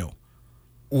scenario?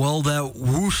 Well, that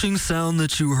whooshing sound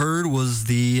that you heard was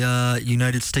the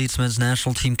United States men's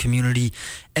national team community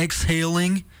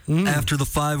exhaling after the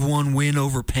 5-1 win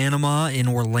over Panama in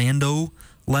Orlando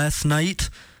last night.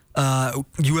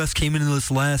 U.S. came into this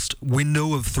last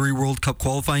window of 3 World Cup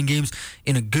qualifying games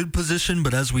in a good position,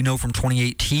 but as we know from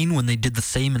 2018, when they did the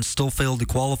same and still failed to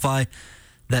qualify,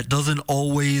 that doesn't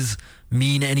always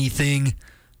mean anything.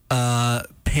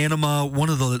 Panama, one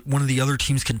of the other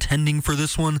teams contending for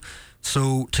this one.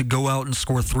 So to go out and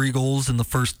score 3 goals in the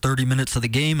first 30 minutes of the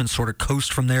game and sort of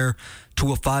coast from there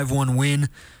to a 5-1 win,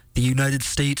 the United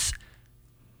States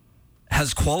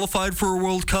has qualified for a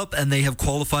World Cup, and they have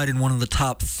qualified in one of the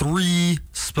top 3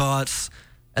 spots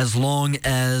as long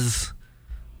as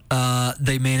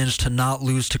they manage to not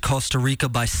lose to Costa Rica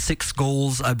by 6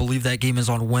 goals. I believe that game is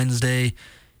on Wednesday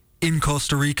in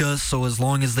Costa Rica, so as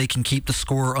long as they can keep the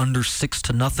score under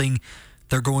 6-0,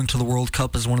 they're going to the World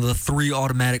Cup as one of the 3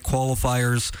 automatic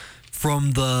qualifiers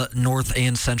from the North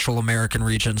and Central American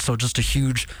region. So just a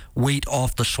huge weight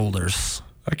off the shoulders.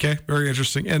 Okay, very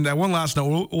interesting. And one last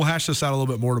note, we'll hash this out a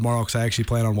little bit more tomorrow because I actually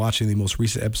plan on watching the most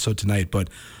recent episode tonight. But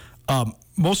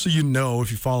most of you know, if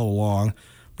you follow along, I'm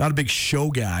not a big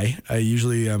show guy. I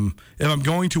usually, if I'm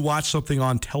going to watch something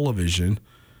on television,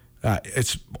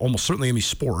 it's almost certainly going to be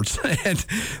sports. And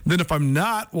then if I'm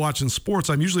not watching sports,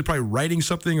 I'm usually probably writing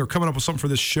something or coming up with something for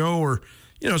this show or,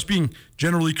 just being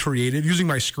generally creative, using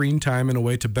my screen time in a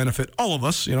way to benefit all of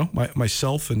us,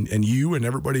 myself and you and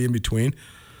everybody in between.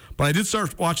 But I did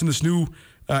start watching this new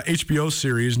HBO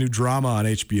series, new drama on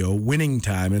HBO, Winning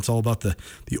Time. It's all about the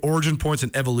origin points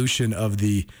and evolution of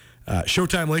the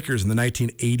Showtime Lakers in the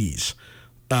 1980s.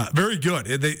 Very good.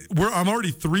 I'm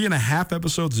already 3.5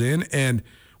 episodes in, and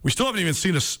we still haven't even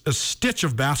seen a stitch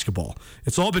of basketball.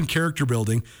 It's all been character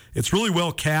building. It's really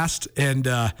well cast, and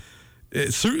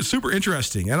It's super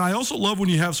interesting. And I also love when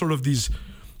you have sort of these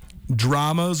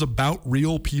dramas about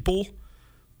real people,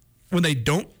 when they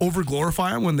don't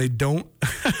over-glorify them, when they don't...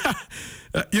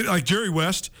 like Jerry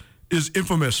West is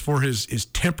infamous for his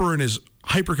temper and his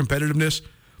hyper-competitiveness.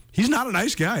 He's not a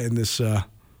nice guy in this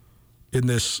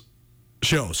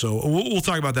show. So we'll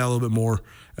talk about that a little bit more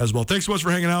as well. Thanks so much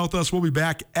for hanging out with us. We'll be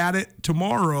back at it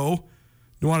tomorrow.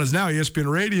 Nuanez Now,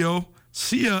 ESPN Radio.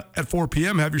 See ya at 4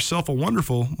 p.m. Have yourself a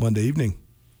wonderful Monday evening.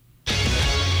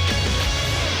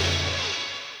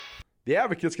 The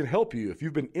Advocates can help you if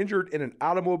you've been injured in an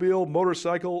automobile,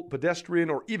 motorcycle, pedestrian,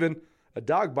 or even a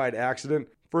dog bite accident.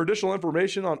 For additional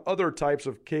information on other types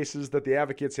of cases that the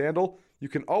Advocates handle, you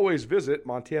can always visit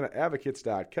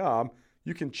MontanaAdvocates.com.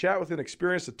 You can chat with an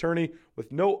experienced attorney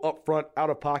with no upfront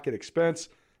out-of-pocket expense.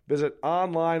 Visit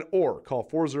online or call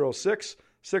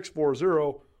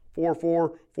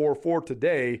 406-640-4444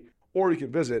 today, or you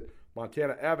can visit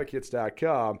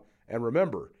MontanaAdvocates.com. And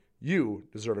remember, you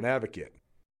deserve an advocate.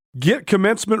 Get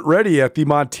commencement ready at the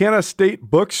Montana State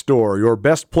Bookstore, your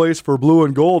best place for blue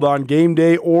and gold on game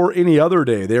day or any other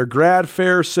day. Their grad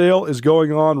fair sale is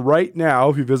going on right now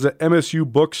if you visit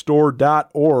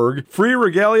msubookstore.org. Free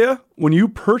regalia when you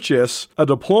purchase a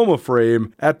diploma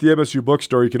frame at the MSU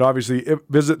Bookstore. You can obviously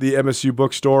visit the MSU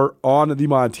Bookstore on the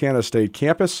Montana State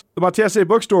campus. The Montana State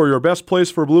Bookstore, your best place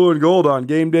for blue and gold on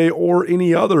game day or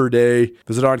any other day.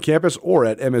 Visit on campus or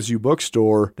at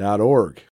msubookstore.org.